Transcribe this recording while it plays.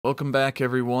Welcome back,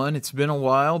 everyone. It's been a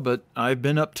while, but I've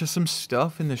been up to some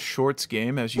stuff in the shorts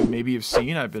game. As you maybe have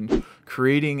seen, I've been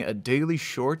creating a daily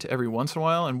short every once in a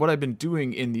while, and what I've been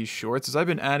doing in these shorts is I've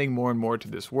been adding more and more to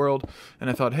this world, and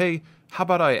I thought, hey, how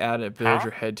about I add a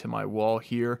villager head to my wall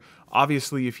here?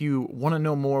 Obviously, if you want to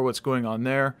know more what's going on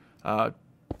there,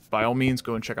 by all means,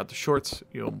 go and check out the shorts.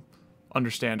 You'll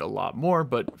understand a lot more,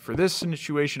 but for this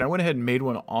situation, I went ahead and made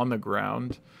one on the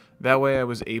ground. That way I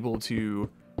was able to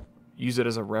use it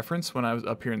as a reference when I was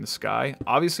up here in the sky.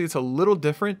 Obviously, it's a little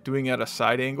different doing it at a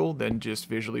side angle than just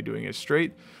visually doing it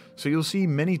straight. So you'll see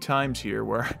many times here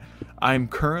where I'm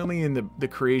currently in the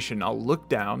creation. I'll look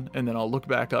down and then I'll look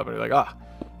back up and be like, ah,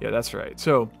 yeah, that's right.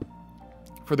 So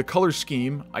for the color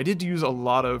scheme, I did use a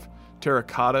lot of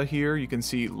terracotta here. You can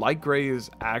see light gray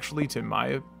is actually, to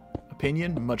my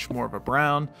opinion, much more of a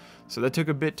brown. So that took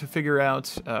a bit to figure out.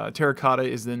 Terracotta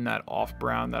is then that off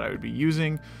brown that I would be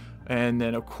using. And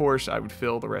then, of course, I would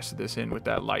fill the rest of this in with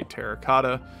that light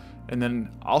terracotta. And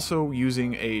then also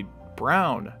using a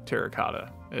brown terracotta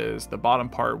is the bottom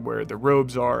part where the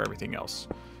robes are, everything else.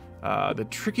 The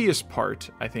trickiest part,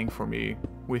 I think, for me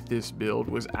with this build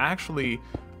was actually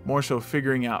more so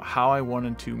figuring out how I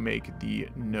wanted to make the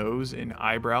nose and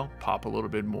eyebrow pop a little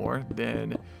bit more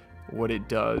than what it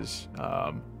does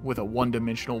with a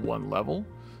one-dimensional one level.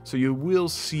 So you will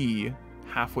see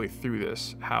halfway through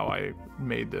this how I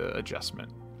made the adjustment.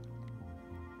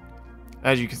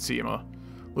 As you can see, I'm a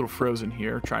little frozen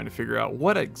here trying to figure out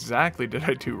what exactly did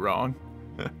I do wrong.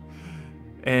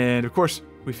 And of course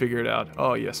we figured out,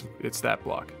 oh yes, it's that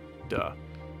block, duh.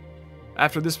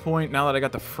 After this point, now that I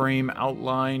got the frame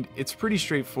outlined, it's pretty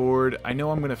straightforward. I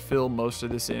know I'm going to fill most of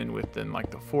this in with then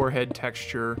like the forehead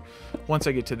texture. Once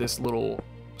I get to this little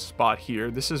spot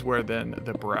here, this is where then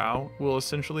the brow will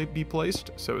essentially be placed,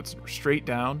 so it's straight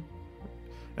down,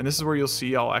 and this is where you'll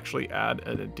see I'll actually add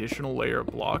an additional layer of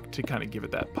block to kind of give it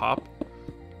that pop.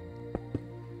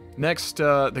 Next,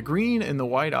 the green and the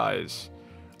white eyes.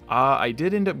 I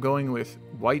did end up going with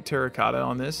white terracotta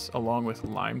on this along with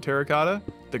lime terracotta.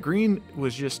 The green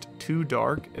was just too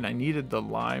dark and I needed the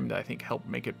lime to, I think, help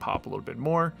make it pop a little bit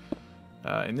more.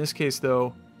 In this case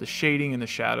though, the shading and the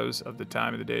shadows of the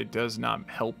time of the day does not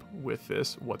help with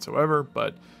this whatsoever,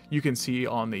 but you can see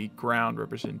on the ground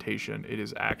representation, it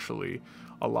is actually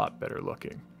a lot better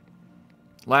looking.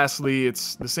 Lastly,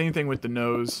 it's the same thing with the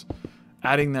nose,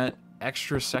 adding that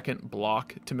extra second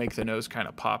block to make the nose kind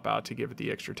of pop out to give it the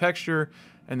extra texture.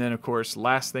 And then of course,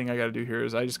 last thing I got to do here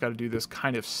is I just got to do this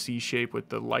kind of C shape with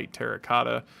the light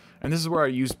terracotta. And this is where I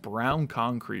use brown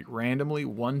concrete randomly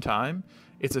one time.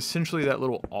 It's essentially that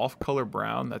little off-color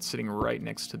brown that's sitting right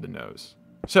next to the nose.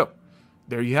 So,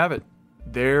 there you have it.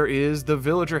 There is the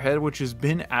villager head, which has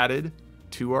been added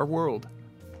to our world.